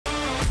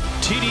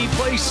TD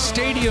Place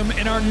Stadium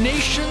in our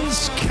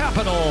nation's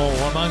capital.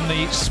 Among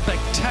the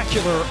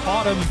spectacular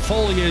autumn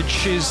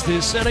foliage is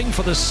the setting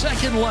for the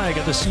second leg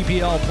of the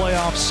CPL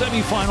playoff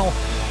semifinal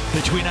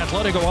between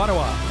Atlético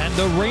Ottawa and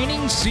the reigning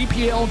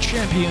CPL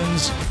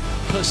champions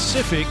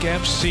Pacific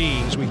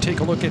FC. As we take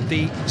a look at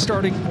the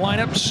starting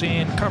lineups,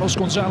 and Carlos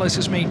Gonzalez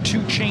has made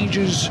 2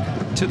 changes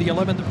to the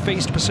 11 that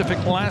faced Pacific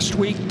last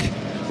week.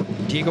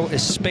 Diego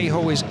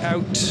Espejo is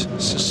out,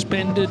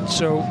 suspended,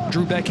 so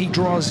Drew Becky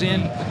draws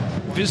in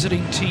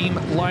visiting team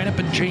lineup,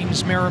 and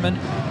James Merriman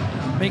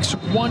makes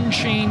 1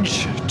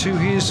 change to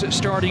his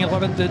starting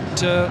 11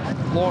 that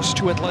lost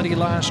to Atlético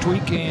last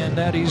week, and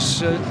that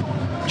is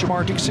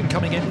Jamar Dixon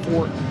coming in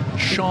for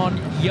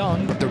Sean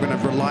Young. But they're going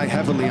to rely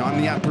heavily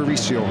on the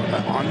Aparicio,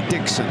 on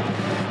Dixon,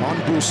 on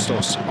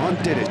Bustos, on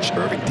Didic,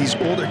 Irving, these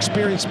older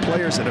experienced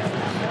players that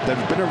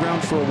have been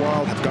around for a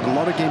while, have got a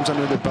lot of games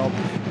under their belt.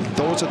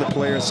 Those are the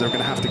players that are going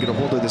to have to get a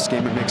hold of this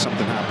game and make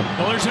something happen.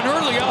 Well, there's an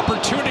early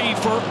opportunity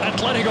for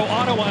Atlético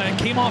Ottawa, and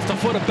came off the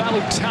foot of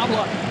Balu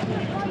Tabla.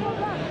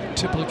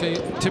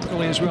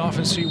 Typically, as we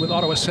often see with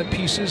Ottawa set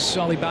pieces,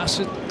 Sally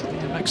Bassett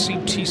and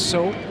Maxime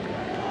Tissot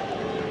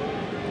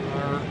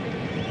are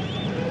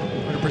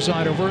going to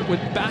preside over it, with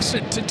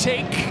Bassett to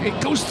take.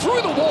 It goes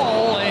through the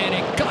wall, and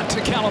it got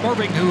to Callum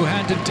Irving, who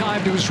had to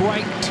dive to his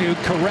right to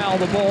corral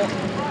the ball.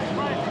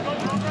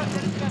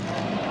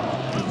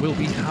 It will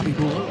be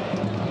Habibullah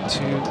to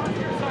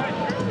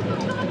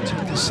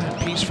take the set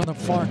piece from the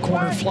far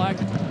corner flag.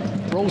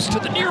 Rolls to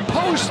the near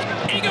post.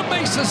 Ingham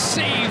makes a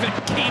save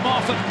and came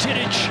off of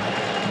Didic.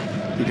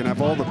 You can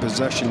have all the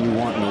possession you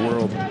want in the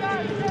world,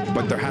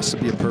 but there has to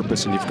be a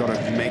purpose, and you've got to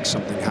make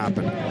something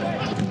happen.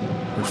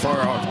 And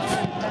far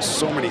off,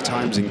 so many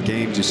times in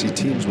games, you see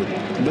teams with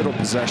little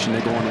possession,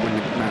 they go on to win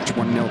the match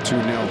 1-0,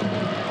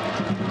 2-0.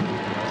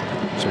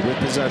 So with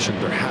possession,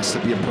 there has to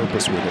be a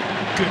purpose with it.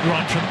 Good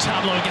run from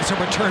Tabla against a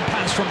return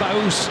pass from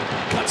Baus.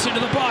 Cuts into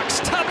the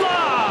box.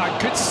 Tabla!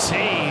 Good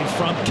save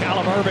from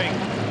Callum Irving.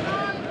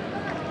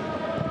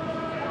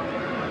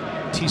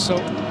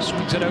 Tissot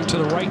swings it out to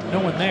the right.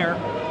 No one there.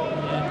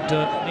 And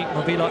Nate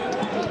Mavila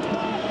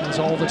has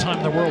all the time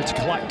in the world to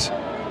collect.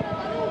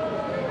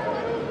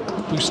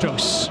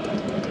 Bustos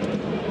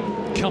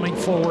coming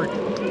forward.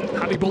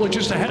 Habibullah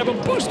just ahead of him.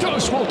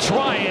 Bustos will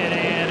try it,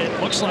 and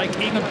it looks like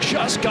Ingham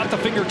just got the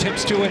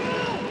fingertips to it.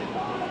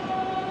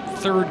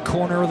 3rd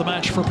corner of the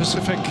match for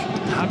Pacific.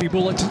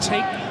 Habibullah to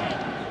take.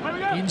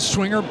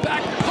 In-swinger,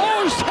 back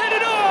post,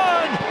 headed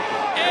on!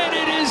 And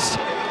it is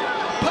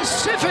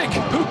Pacific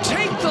who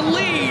take the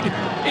lead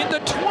in the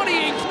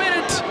 28th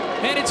minute,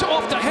 and it's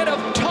off the head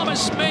of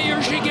Thomas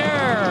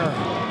Meyer-Giguère.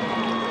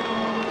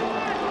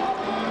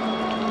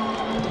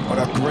 What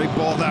a great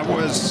ball that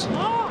was.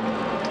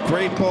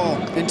 Great ball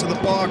into the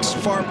box,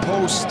 far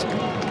post.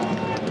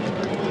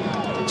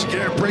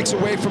 Giguère breaks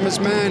away from his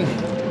man.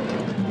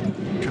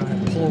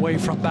 Trying to pull away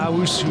from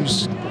Baus,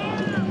 who's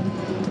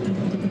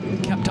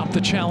kept up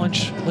the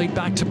challenge. Laid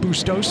back to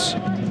Bustos.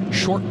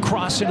 Short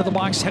cross into the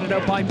box, headed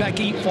out by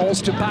Becky.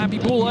 Falls to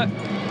Habibullah.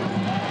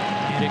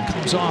 And it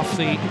comes off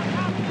the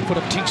foot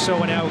of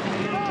Tissot and out.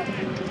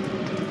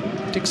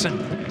 Dixon.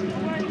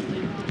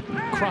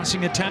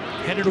 Crossing attempt,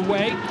 headed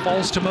away.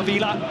 Falls to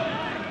Mavila.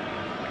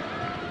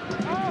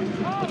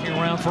 Looking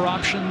around for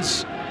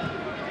options.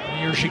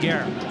 Here's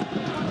Giguère.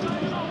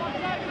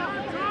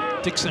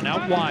 Dixon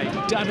out wide.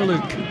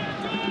 Dadaluk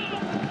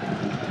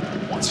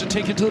wants to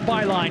take it to the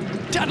byline.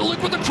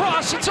 Dadaluk with the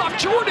cross. It's off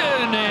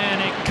Jordan,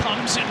 and it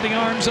comes into the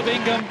arms of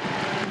Ingham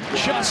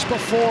just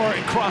before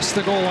it crossed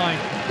the goal line.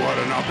 What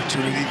an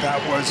opportunity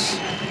that was.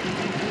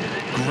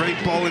 Great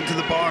ball into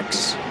the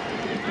box.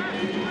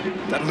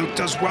 Dadaluk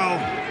does well,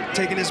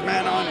 taking his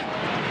man on.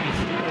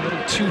 A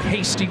little too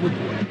hasty with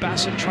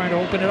Bassett trying to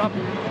open it up.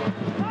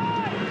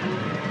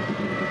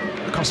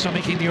 Acosta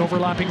making the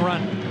overlapping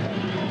run.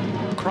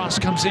 Cross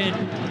comes in.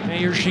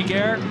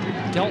 Meyer-Giguère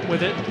dealt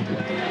with it.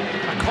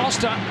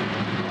 Acosta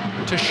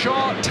to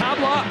Shaw.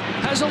 Tabla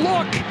has a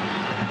look.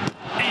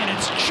 And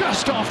it's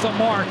just off the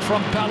mark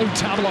from Balu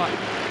Tabla.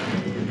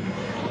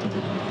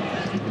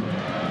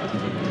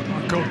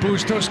 Marco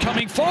Bustos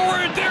coming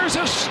forward. There's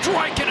a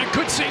strike and a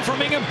good save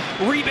from Ingham.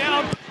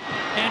 Rebound.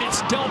 And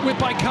it's dealt with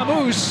by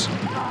Camus.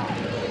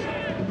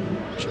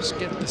 Just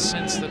get the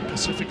sense that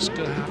Pacific's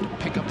going to have to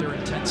pick up their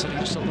intensity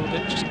just a little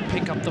bit, just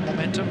pick up the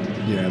momentum.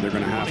 Yeah, they're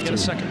going to have to get a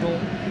second goal.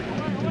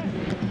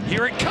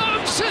 Here it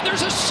comes, and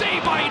there's a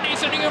save by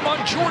Nathan Ingham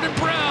on Jordan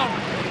Brown.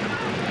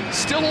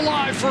 Still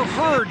alive for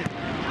Hurd.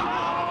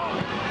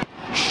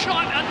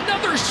 Shot,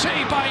 another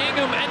save by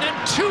Ingham, and then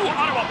 2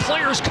 Ottawa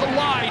players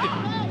collide.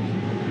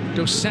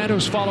 Dos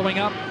Santos following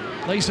up,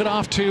 lays it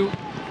off to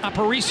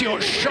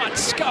Aparicio. Shot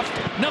scuffed,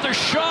 another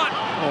shot.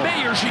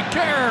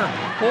 Meyer-Giguère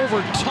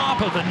over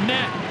top of the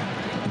net.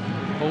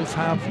 Both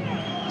have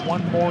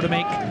 1 more to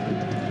make.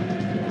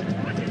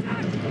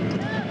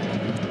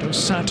 Dos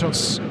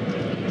Santos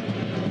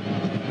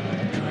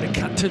trying to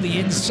cut to the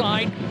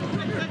inside.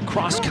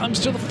 Cross comes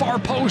to the far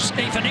post.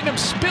 Nathan Ingham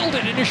spilled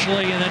it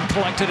initially and then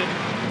collected it.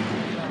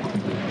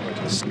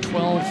 Just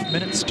 12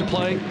 minutes to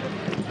play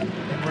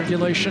in regular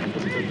regulation.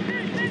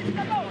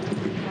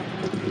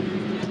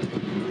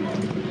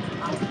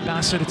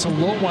 Bassett, it's a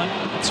low one.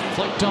 It's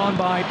flicked on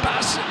by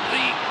Bassett.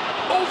 The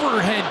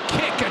overhead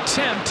kick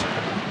attempt.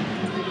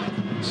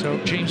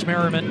 So James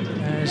Merriman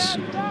has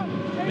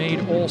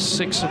made all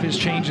 6 of his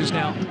changes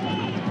now,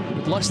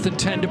 with less than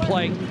 10 to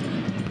play.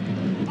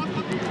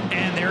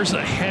 And there's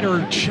a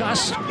header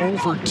just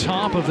over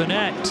top of the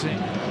net.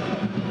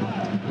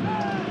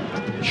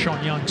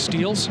 Sean Young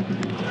steals,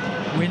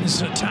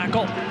 wins a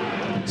tackle.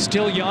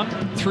 Still Young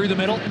through the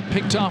middle,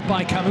 picked off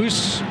by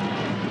Camus.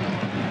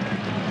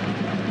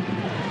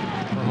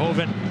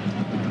 Verhoeven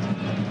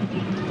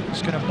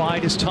is going to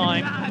bide his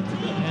time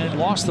and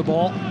lost the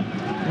ball.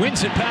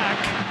 Wins it back.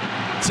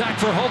 Zach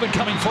Verhoeven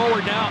coming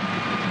forward now.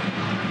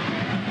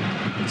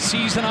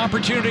 Sees an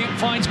opportunity,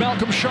 finds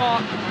Malcolm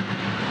Shaw.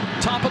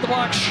 Top of the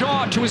box,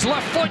 Shaw to his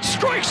left foot,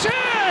 strikes it!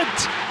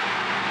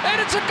 And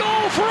it's a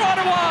goal for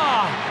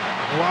Ottawa!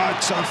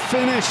 What a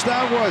finish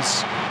that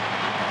was.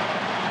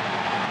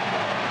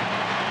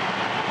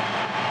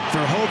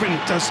 Verhoeven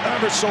does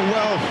ever so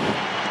well.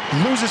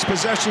 Loses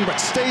possession, but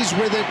stays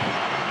with it.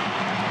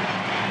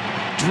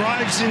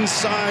 Drives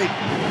inside.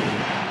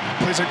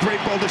 Plays a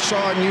great ball to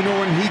Shaw, and you know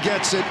when he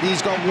gets it,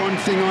 he's got one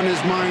thing on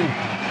his mind.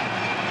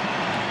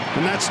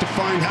 And that's to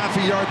find half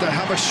a yard to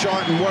have a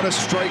shot, and what a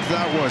strike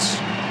that was.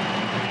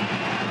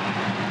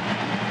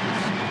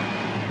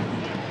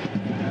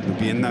 He'll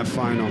be in that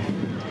final.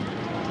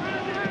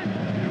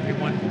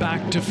 Everyone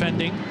back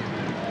defending.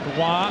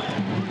 Roy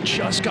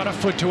just got a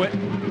foot to it.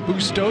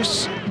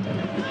 Bustos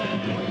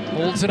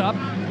holds it up.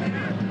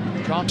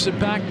 Drops it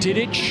back,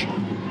 Didic.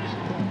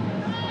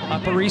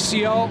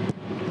 Aparicio.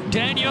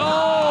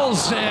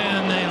 Daniels,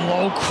 and then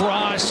low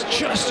cross,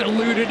 just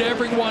eluded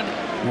everyone.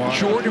 Wow.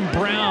 Jordan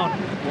Brown.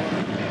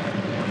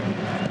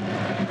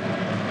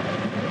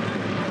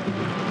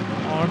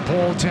 On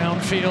ball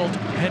downfield,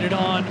 headed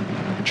on.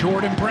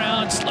 Jordan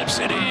Brown slips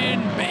it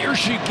in. Mayer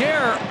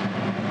Giguère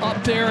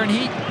up there, and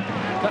he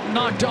got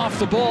knocked off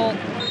the ball.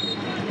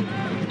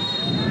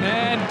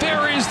 And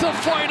there is the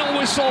final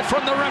whistle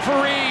from the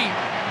referee.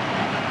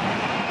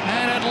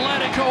 And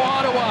Atlético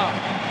Ottawa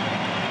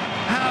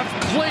have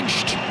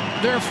clinched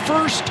their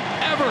first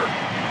ever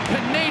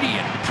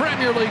Canadian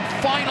Premier League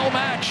final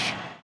match.